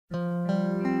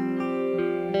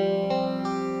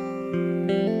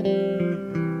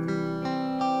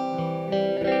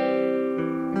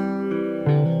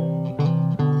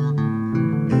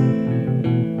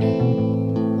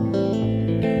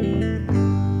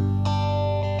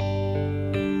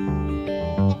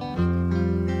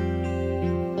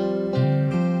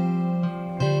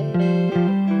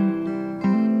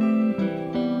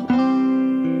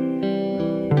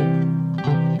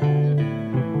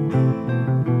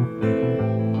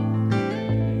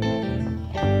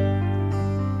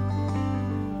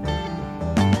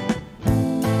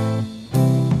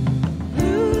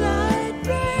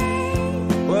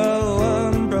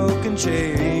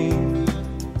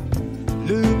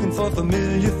looking for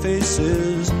familiar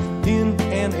faces in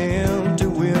an empty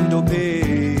window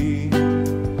pane.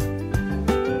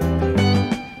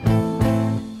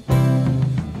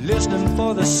 Listening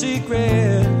for the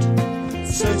secret,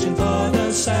 searching for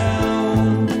the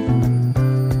sound,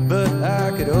 but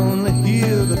I could only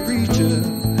hear the preacher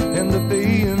and the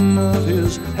baying of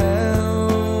his hounds.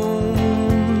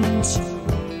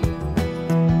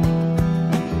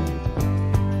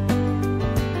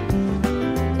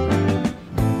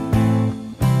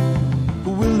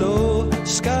 Willow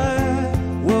sky,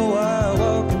 whoa, I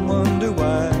walk and wonder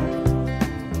why.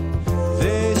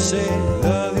 They say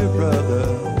love your brother,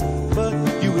 but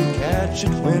you will catch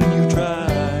it when you try.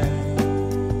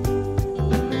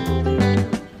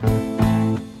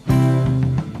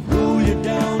 Roll you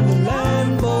down the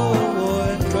line,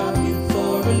 boy, drop you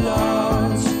for a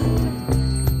loss.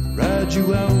 Ride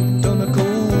you out on a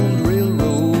cold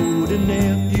railroad and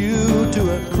nail you to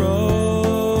a cross.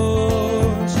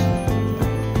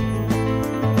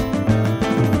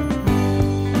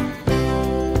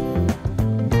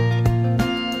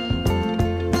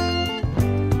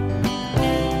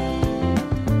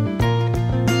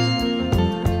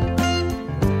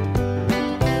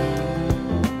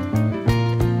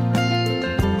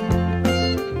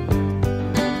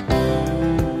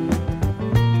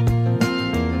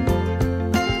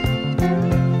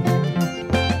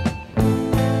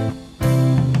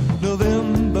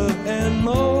 November and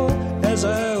more as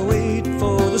I wait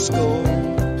for the score.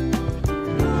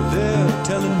 They're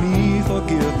telling me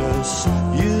forgiveness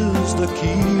is the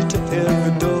key to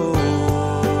every door.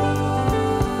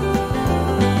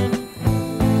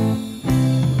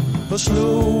 A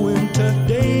slow winter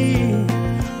day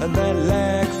and that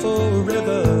lag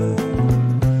forever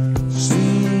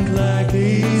seemed like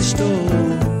a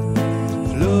storm,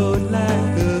 flowed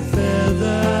like a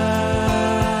feather.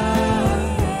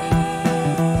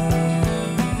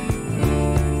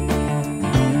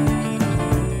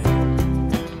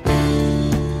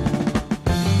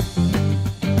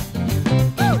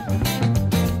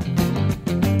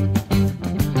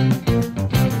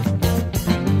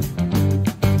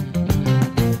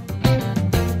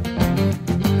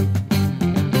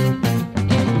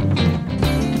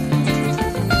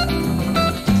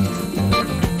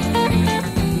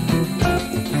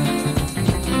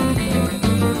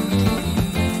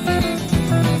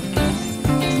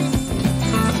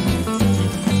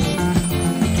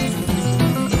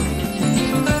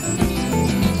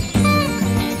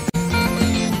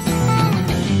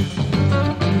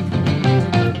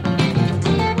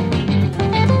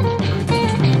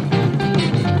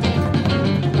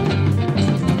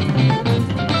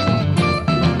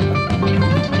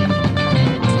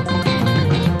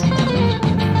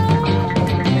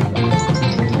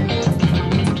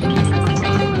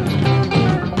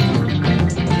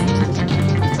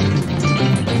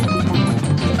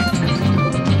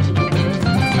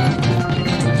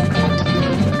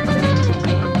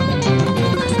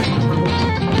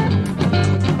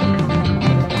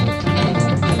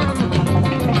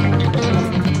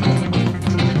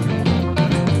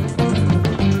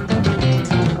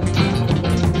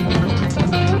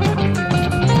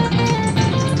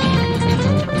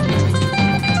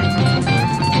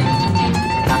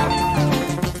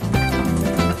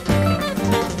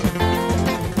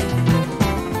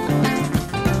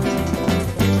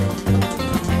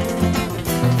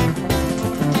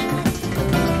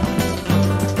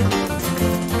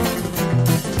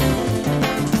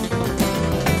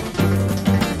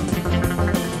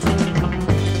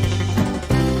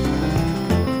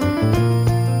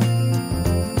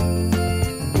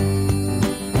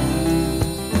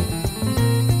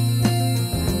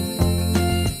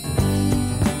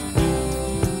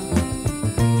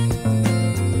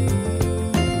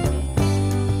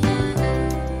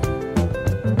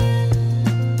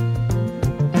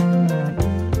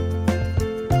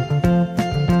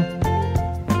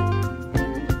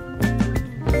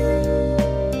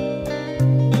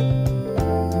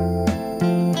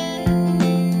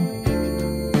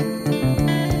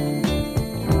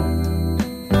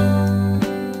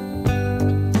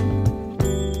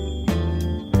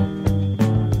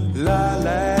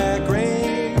 Lilac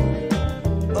rain,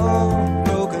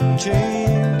 unbroken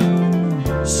chain,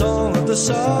 song of the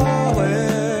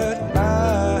solid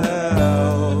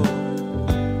owl.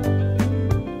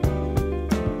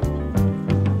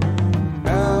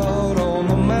 Out on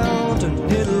the mountain,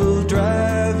 it'll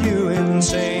drive you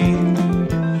insane,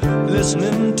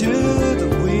 listening to